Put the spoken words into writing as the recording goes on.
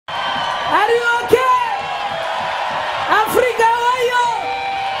Are you okay? Africa, where you?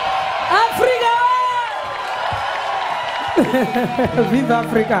 Africa! Viva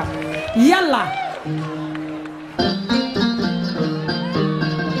Africa! Yalla!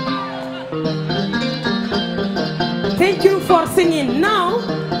 Thank you for singing. Now,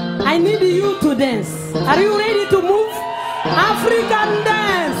 I need you to dance. Are you ready to move? African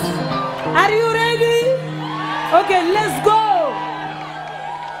dance. Are you ready? Okay, let's go.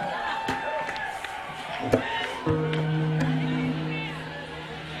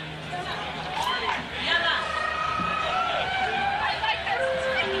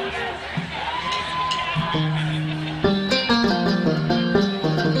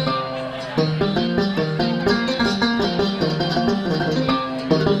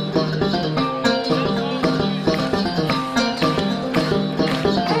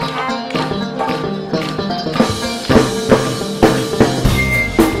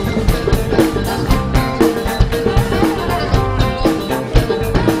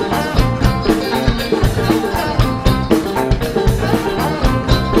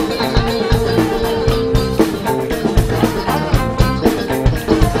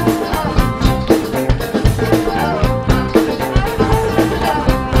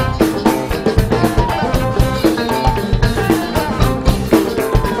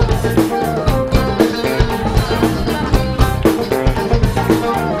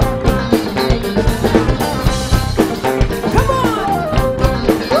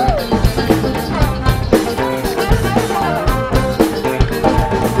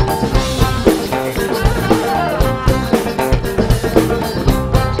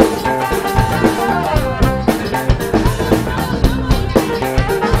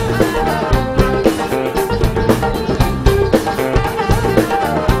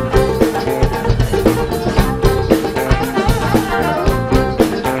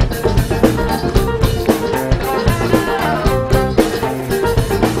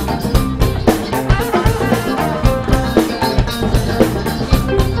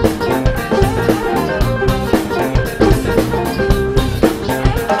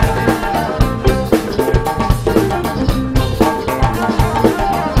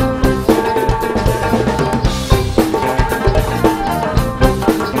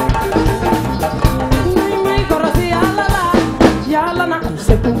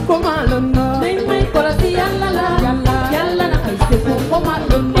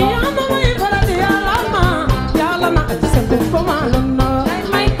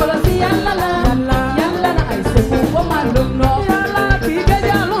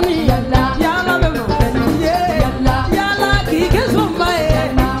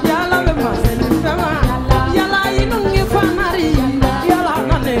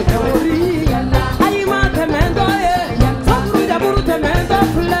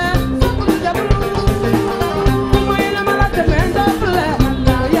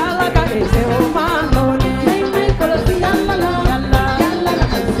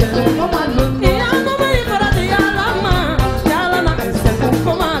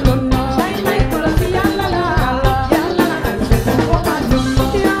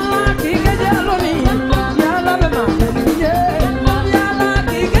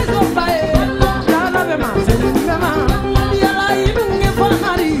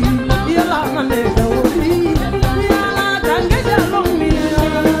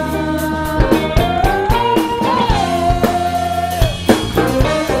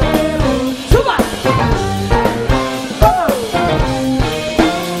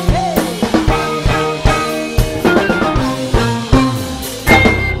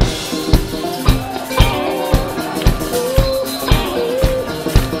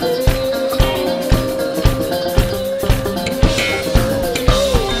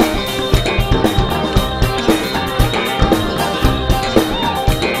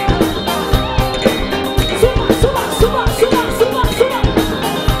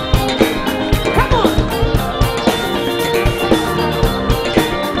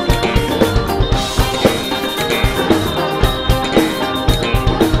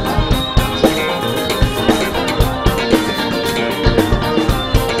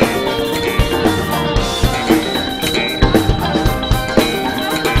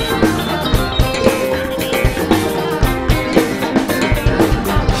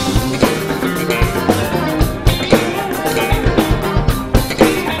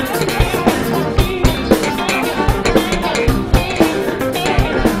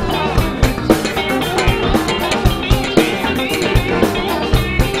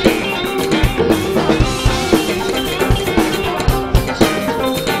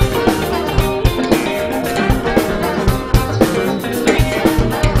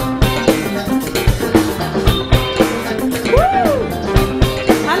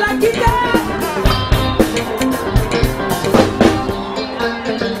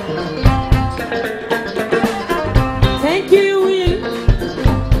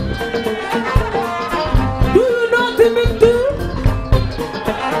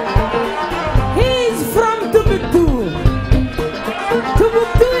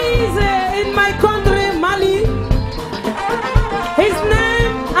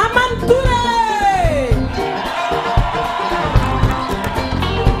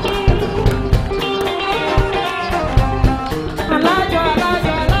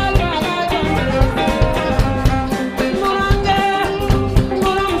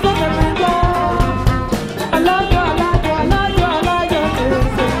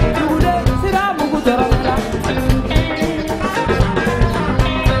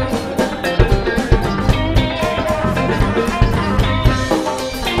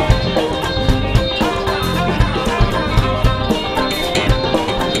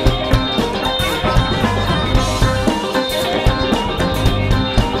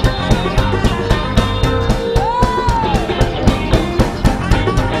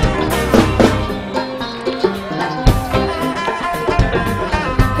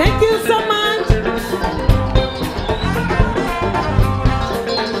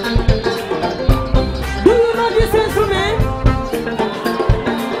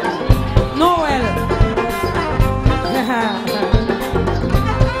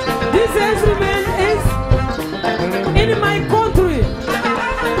 this instrument is in my country.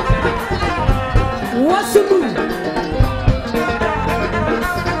 Wasulu.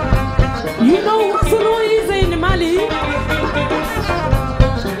 You know Wasulu is in Mali?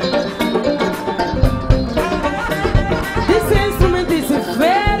 This instrument is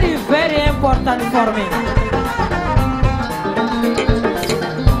very, very important for me.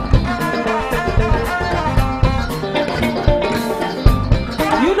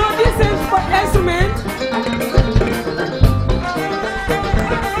 You know this instrument?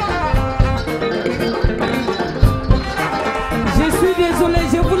 Je suis désolé,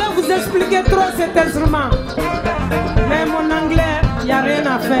 je voulais vous expliquer trop cet instrument. Mais mon anglais, il n'y a rien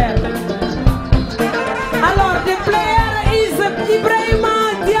à faire. Alors, the player is Ibrahima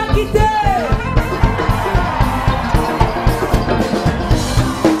Diakité.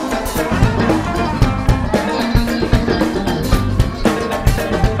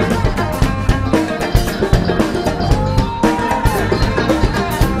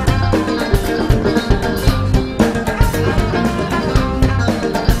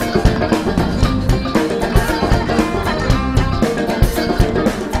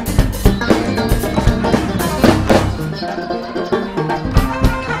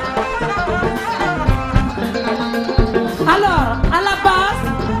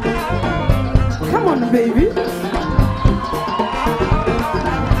 Baby.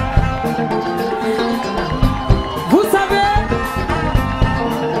 Vous savez,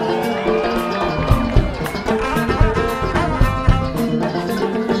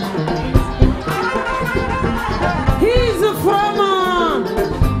 he's from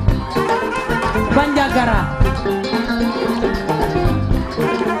Banjagara.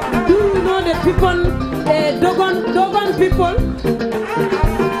 Do you know the people, Dogon people?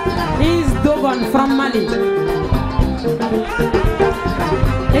 He's Dogon from Mali.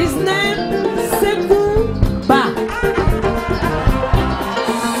 His name Sekou Ba.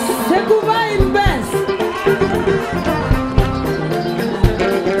 Sekou Ba in Benz.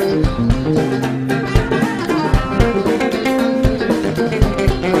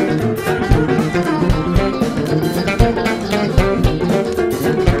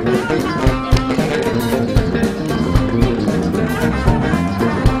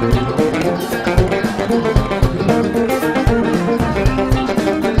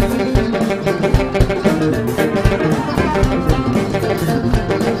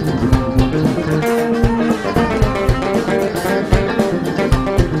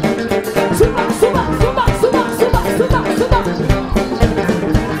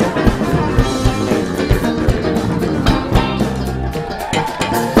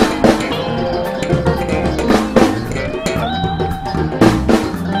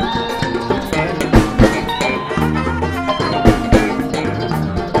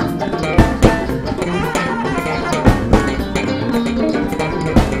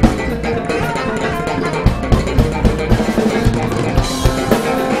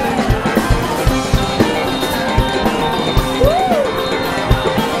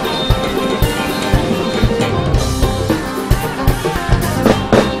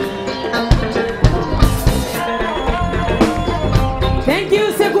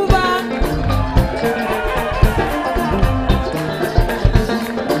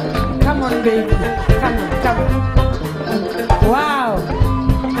 Baby, come on, come on. Wow.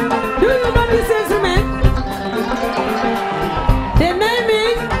 Do you know this instrument? The name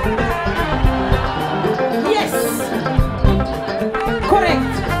is? Yes.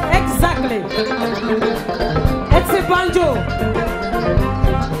 Correct. Exactly. It's a banjo.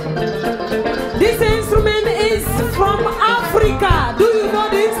 This instrument is from Africa. Do you know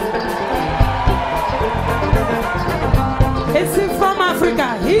this? It's from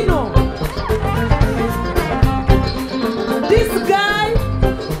Africa. He knows. This guy,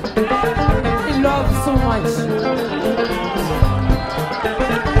 he loves so much.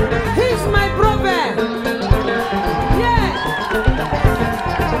 He's my brother. Yeah.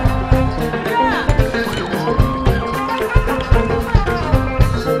 Yeah.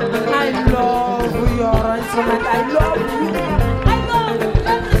 I love your instrument. I love you. I love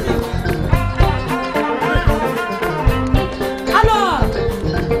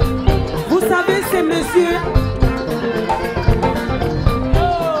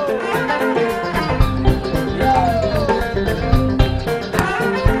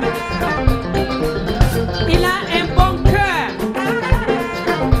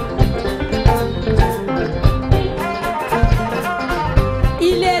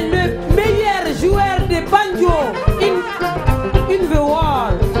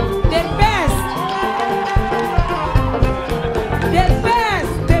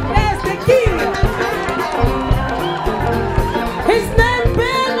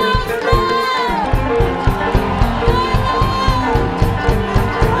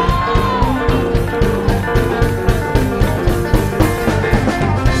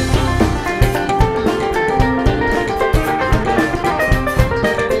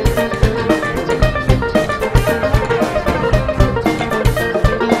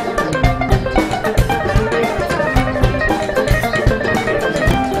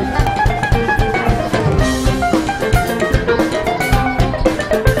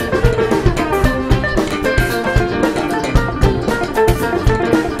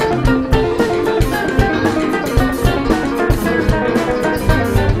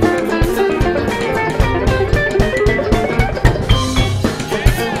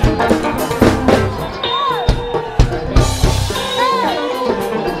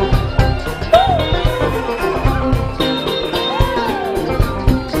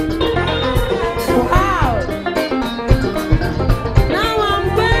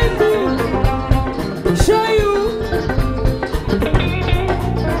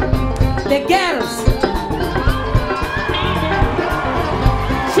the girls.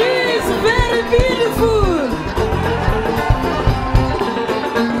 She is very beautiful.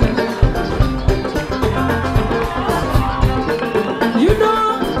 You know,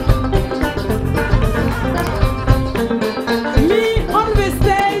 me on the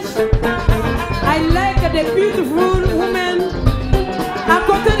stage, I like the beautiful woman à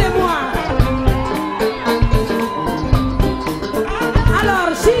côté de moi. Alors,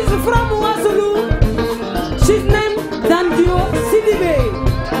 she's from Wazulu. She's named Dandio Sidibe.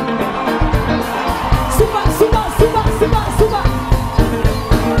 Suba, suba, suba, suba, suba.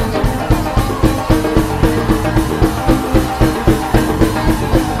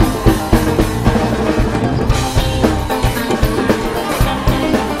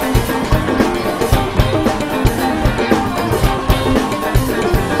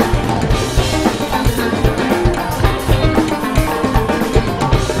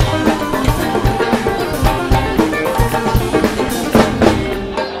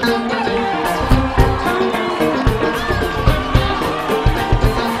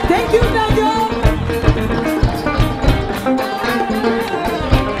 Thank you, Dandio.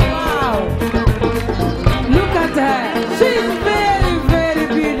 Wow. Look at her. She's very, very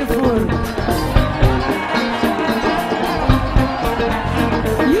beautiful.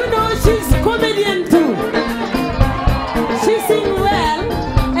 You know she's comedian too. She sings well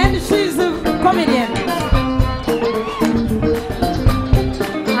and she's a comedian.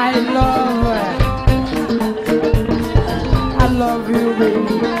 I love her. I love you,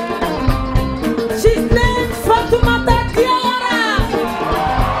 baby. She's named Fatoumata Diawara.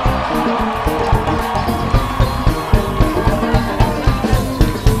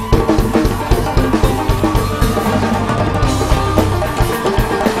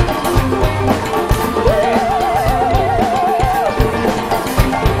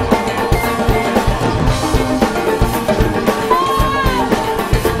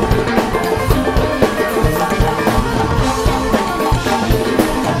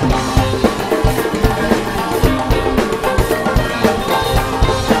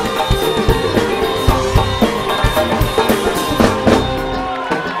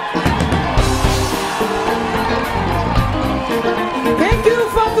 Thank you,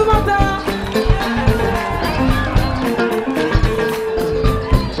 Fatoumata.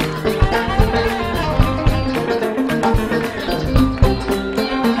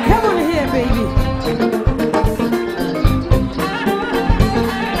 Come on here, baby.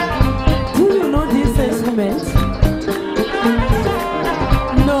 Do you know this instrument?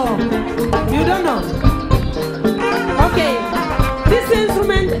 No, you don't know. Okay, this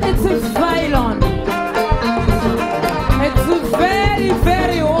instrument it's a violin. It's very,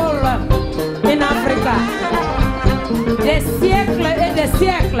 very old in Africa. Des siècles et des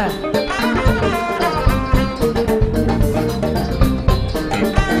siècles.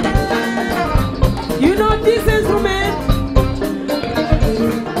 You know this instrument?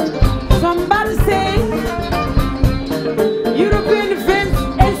 Somebody say European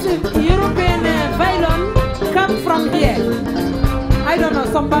violin come from here. I don't know,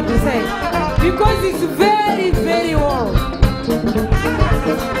 somebody say. Because it's very, very old.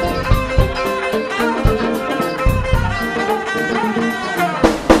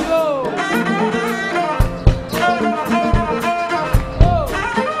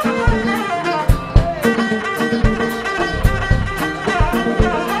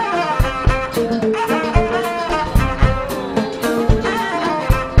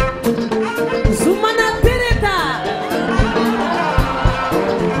 Zumana Tereta.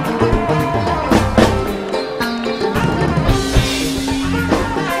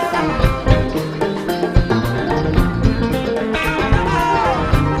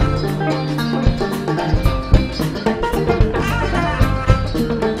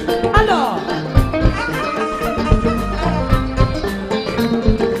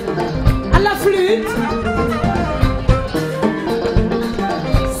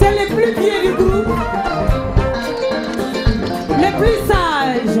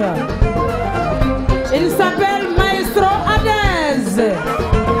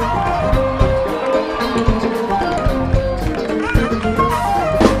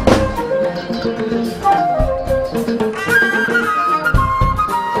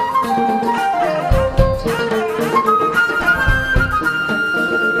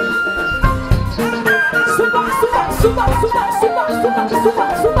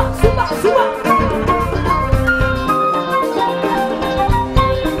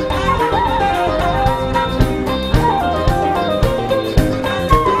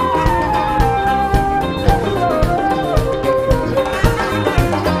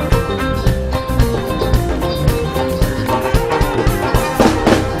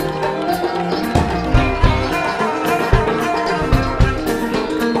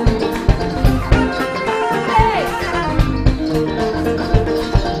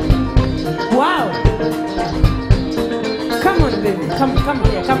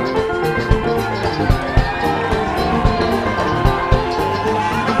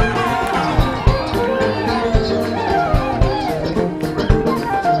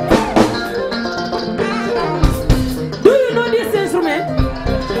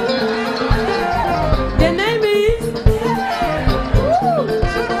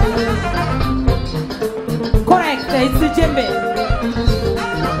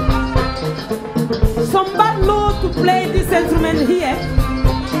 instrument here.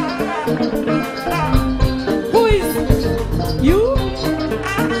 Who is you?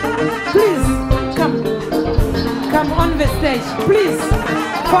 Please come on the stage, please,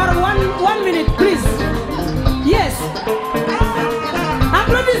 for one minute, please. Yes.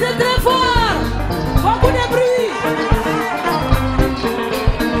 Applaudissez très fort. Beaucoup de bruit.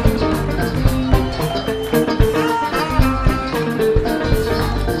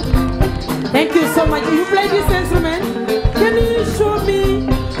 Thank you so much. You play this instrument. Can you show me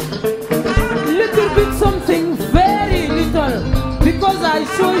little bit something very little? Because I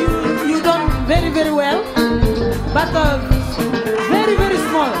show you done very, very well, but very, very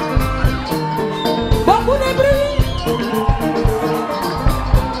small. Beaucoup de bruit.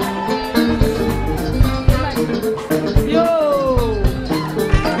 Yo.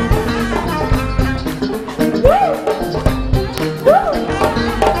 Woo. Woo.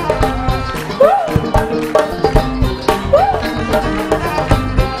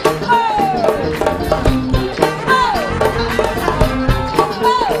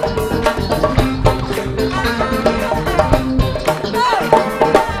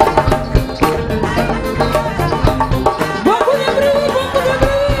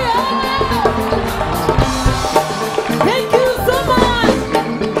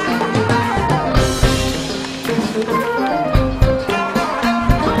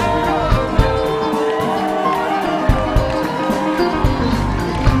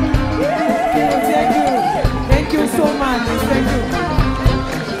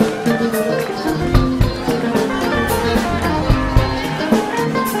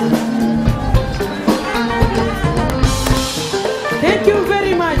 Thank you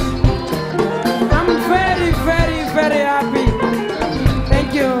very much. I'm very, very, very happy.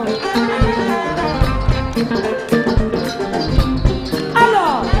 Thank you.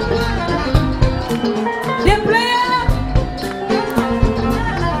 Alors, the player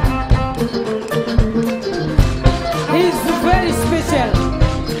is very special.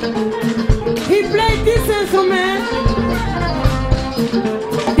 He played this instrument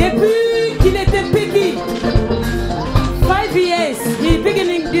depuis qu'il était petit. 5 years he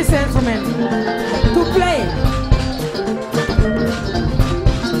beginning this instrument to play.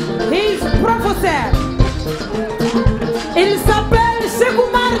 He is professor. Il s'appelle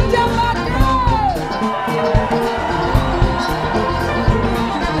Sekoumar Diamate.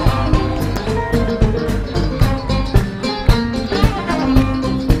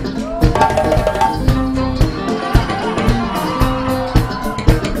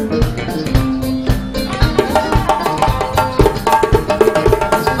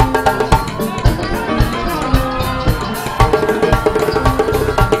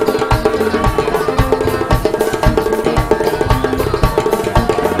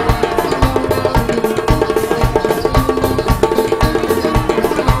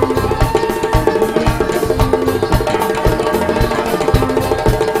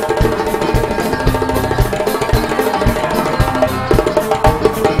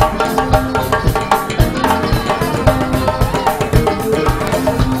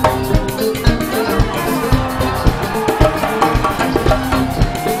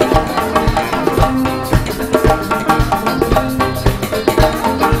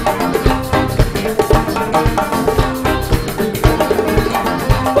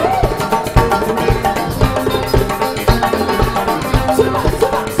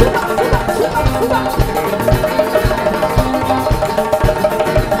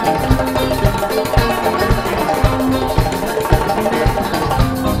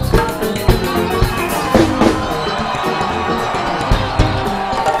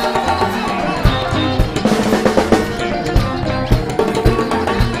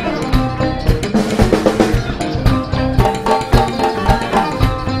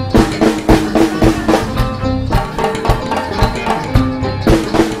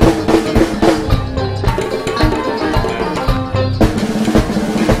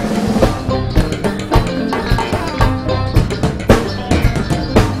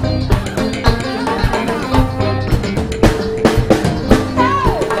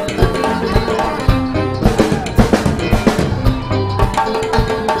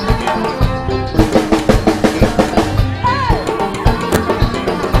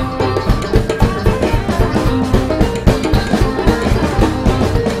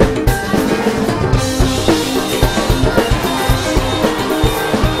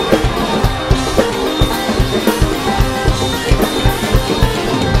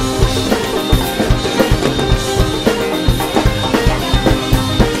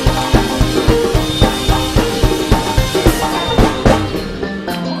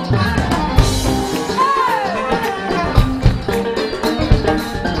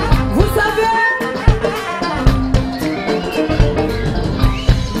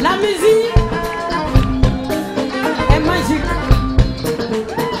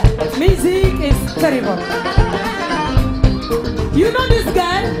 terrible. You know this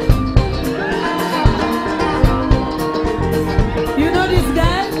guy? You know this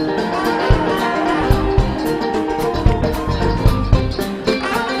guy?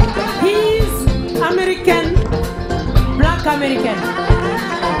 He's American, black American.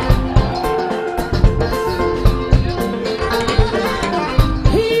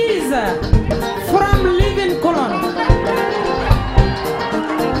 He's from living colon.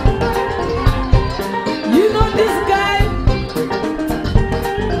 You know this guy?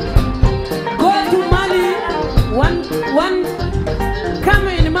 Go to Mali, one come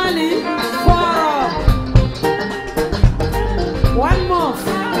in Mali for 1 month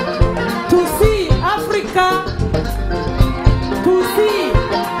to see Africa, to see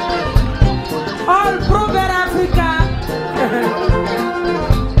all proper Africa.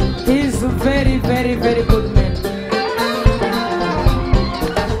 He's a very, very, very good man.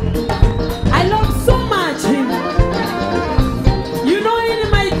 I love so much him. You know, in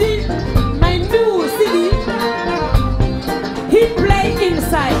my new city, he play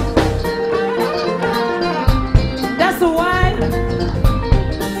inside. That's why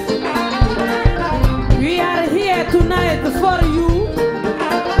we are here tonight for you.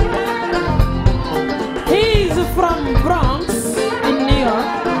 He's from Bronx in New York,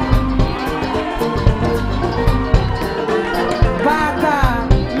 but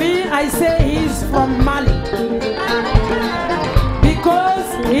me, I say he's from Mali because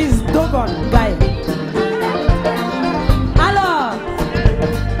he's Dogon guy. Alors,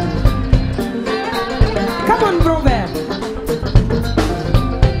 come on, brother.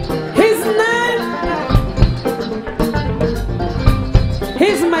 His name,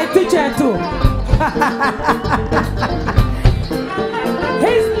 he's my teacher too.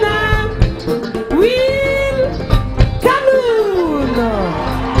 His name, Will Calhoun,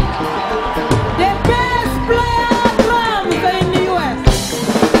 the best player drums in the US.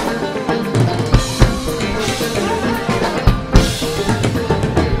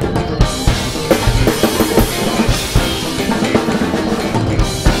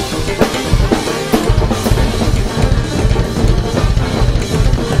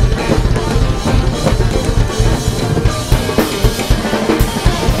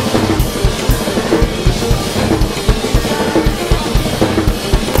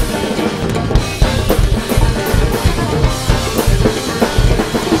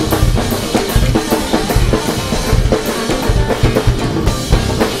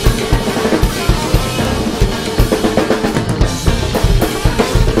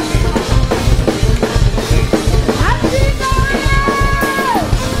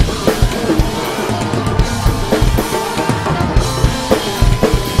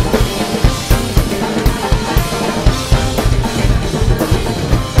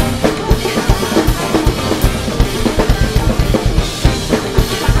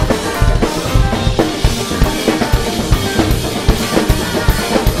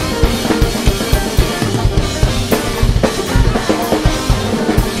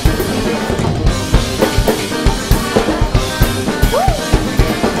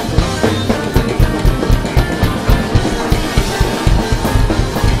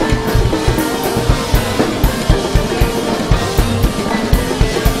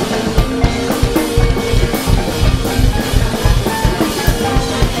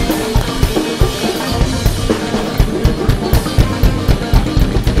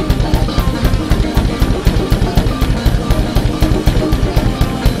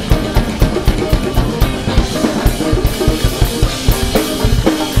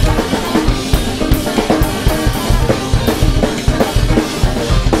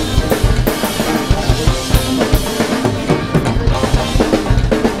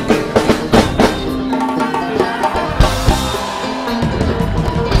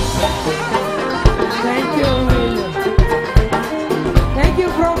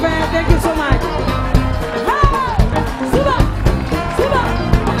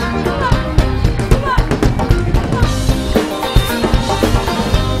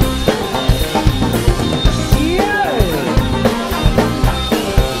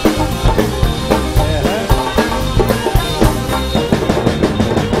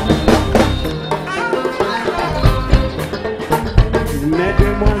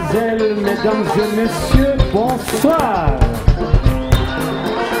 Mesdames et messieurs, bonsoir.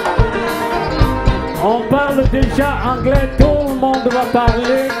 On parle déjà anglais, tout le monde va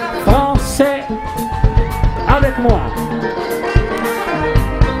parler français avec moi.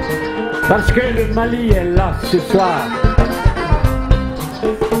 Parce que le Mali est là ce soir.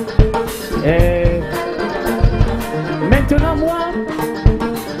 Et maintenant moi,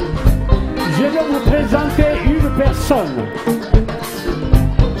 je vais présenter une personne.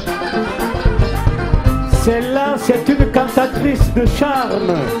 Celle-là, c'est une cantatrice de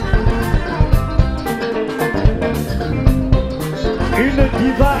charme. Une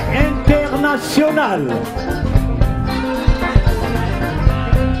diva internationale.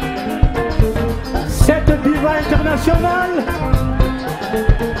 Cette diva internationale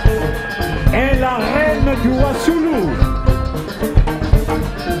est la reine du Wassoulou,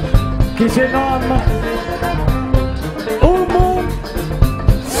 qui se nomme